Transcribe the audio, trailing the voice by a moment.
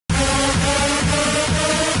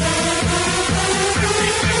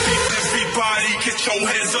your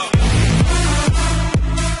hands up.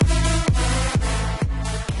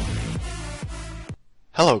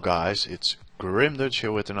 Hello guys, it's Grimdutch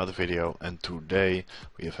here with another video, and today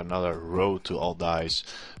we have another Road to All Dice.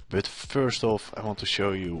 But first off, I want to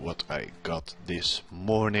show you what I got this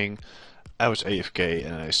morning. I was AFK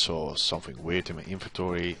and I saw something weird in my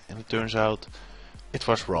inventory, and it turns out it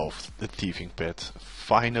was Rolf, the thieving pet.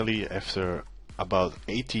 Finally, after about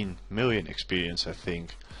 18 million experience, I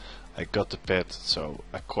think, I got the pet, so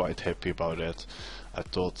I'm quite happy about that. I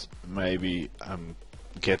thought maybe I'm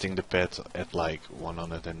getting the pet at like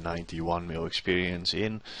 191 mil experience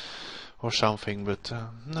in or something, but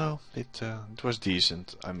no, it was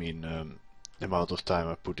decent. I mean, the amount of time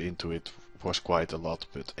I put into it was quite a lot,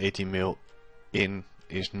 but 18 mil in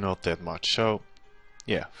is not that much, so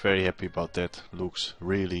yeah, very happy about that. Looks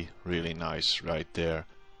really nice right there.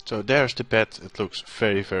 So there's the pet. It looks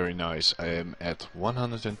very nice. I am at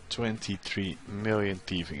 123 million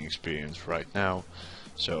thieving experience right now,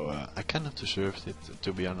 so I kind of deserved it,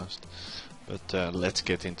 to be honest. But let's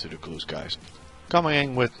get into the clues, guys. Coming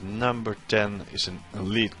in with number 10 is an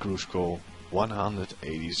elite clue scroll,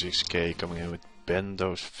 186k, coming in with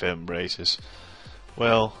Bendo's Fem braces.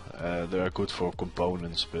 Well, they are good for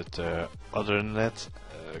components, but other than that,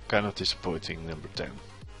 kind of disappointing. Number 10.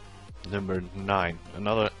 Number 9,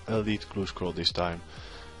 another elite clue scroll this time,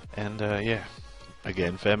 and yeah,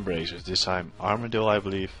 again Fem braces, this time Armadillo, I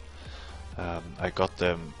believe. I got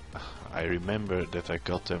them, I remember that I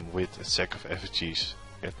got them with a sack of effigies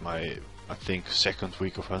at my, I think, second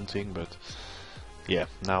week of hunting, but yeah,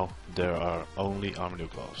 now there are only Armadillo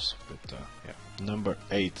gloves. But yeah, number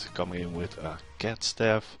 8 coming in with a cat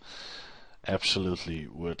staff. Absolutely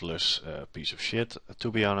worthless piece of shit, to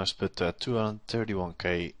be honest, but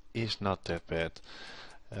 231k is not that bad.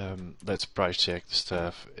 Let's price check the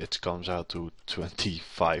staff. It comes out to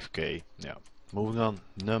 25k. Yeah. Moving on,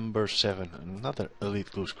 number 7, another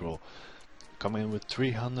elite clue scroll, coming in with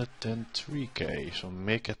 303k. Some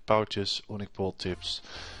Meerkat pouches, Onyx ball tips,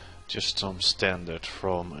 just some standard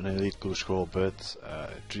from an elite clue scroll, but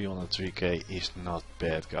 303k is not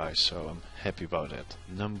bad, guys, so I'm happy about that.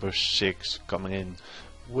 Number 6 coming in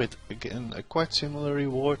with again a quite similar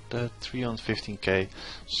reward, 315k,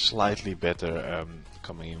 slightly better,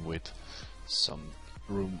 coming in with some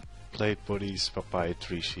room plate bodies, papaya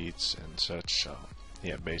tree sheets and such. So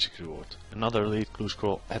yeah, basic reward. Another elite clue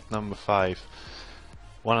scroll at number 5,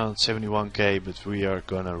 171k, but we are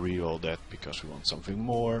gonna reroll that because we want something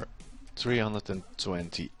more.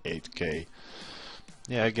 328k.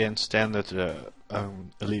 Yeah, again standard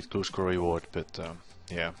elite clue scroll reward, but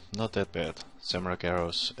yeah, not that bad. Samurai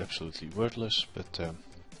arrows, absolutely worthless, but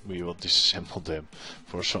we will disassemble them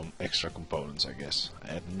for some extra components, I guess.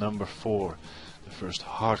 At number 4, the first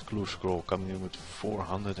hard clue scroll, coming in with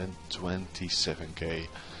 427k.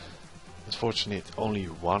 Unfortunately, only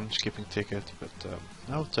one skipping ticket, but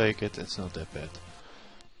I'll take it, it's not that bad.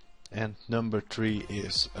 And number 3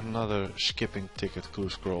 is another skipping ticket clue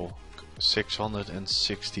scroll,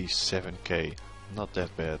 667k, not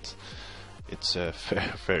that bad. It's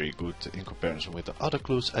very good in comparison with the other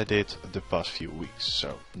clues I did the past few weeks.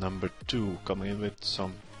 So number 2 coming in with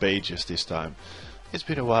some pages this time. It's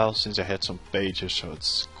been a while since I had some pages, so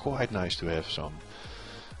it's quite nice to have some.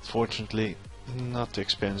 Fortunately, not the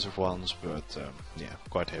expensive ones, but yeah,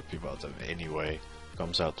 quite happy about them anyway.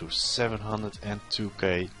 Comes out to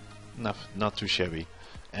 702k, not too shabby.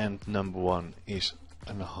 And number 1 is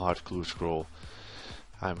a hard clue scroll.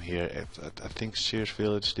 I'm here at I think Sears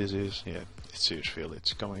Village. This is, yeah, it's Sears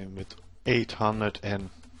Village, coming in with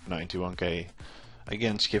 891k.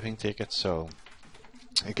 Again, skipping tickets, so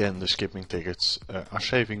again the skipping tickets are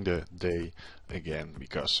saving the day again,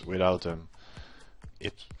 because without them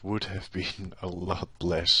it would have been a lot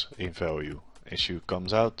less in value. Issue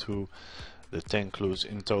comes out to the 10 clues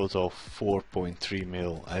in total, 4.3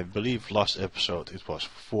 mil. I believe last episode it was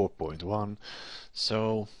 4.1,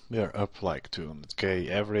 so we are up like 200k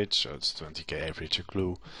average, so it's 20k average a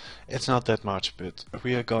clue. It's not that much, but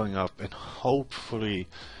we are going up, and hopefully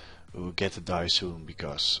we'll get a die soon,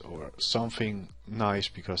 because, or something nice,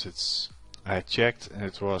 because it's, I checked and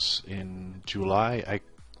it was in July I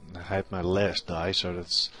had my last die, so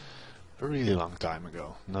that's a really long time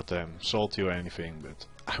ago. Not that I'm salty or anything, but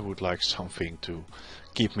I would like something to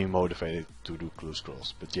keep me motivated to do clue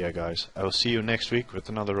scrolls. But yeah, guys, I will see you next week with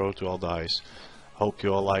another Road to All Dice. Hope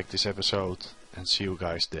you all like this episode, and see you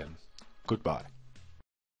guys then. Goodbye.